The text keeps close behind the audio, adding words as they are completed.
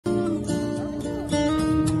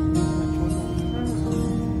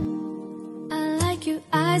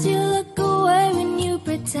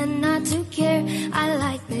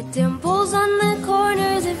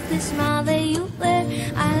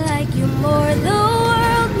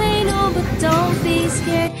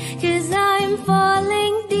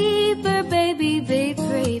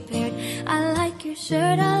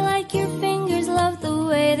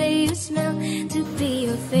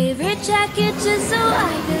jacket just so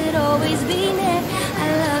I could always be near. I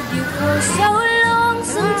love you for so long,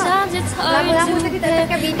 sometimes it's hard to bear.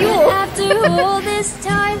 But after all this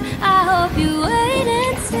time, I hope you wait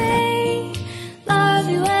and stay. Love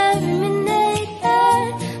you every minute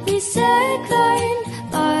that we second.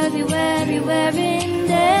 Love you everywhere in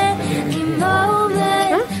every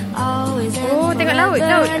moment. Always and forever.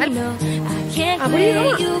 I know I can't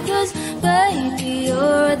quit you, cause baby,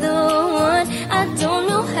 you're the one. I don't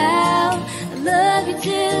know how. I love you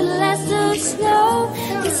till the last of snow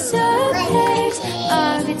disappears.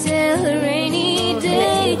 Love you till a rainy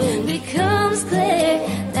day becomes clear.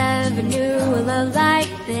 Never knew a love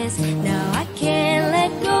like this. Now I can't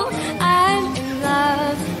let go. I'm in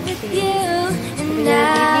love with you, and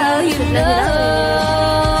now you know.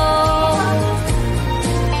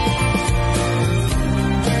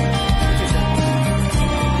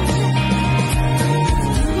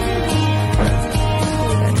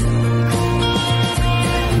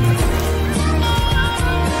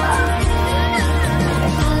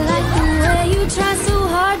 Try so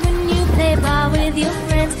hard when you play ball with your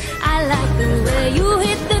friends. I like the way you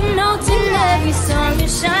hit the notes in every song you're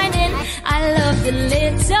shining. I love the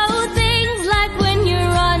little things like when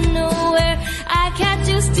you're unaware. I catch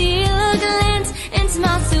you steal a glance and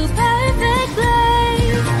smile so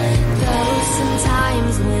perfectly. Though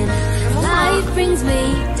sometimes when life brings me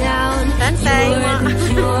down,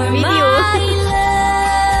 you're my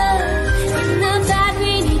love. In the bad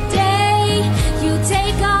rainy day, you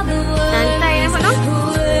take all the words.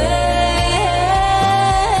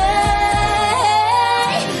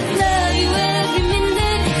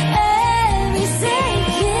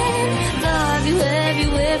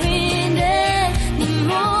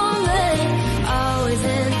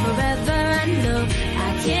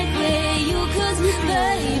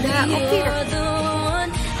 Okey dah.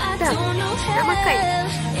 Dah. Nak makan.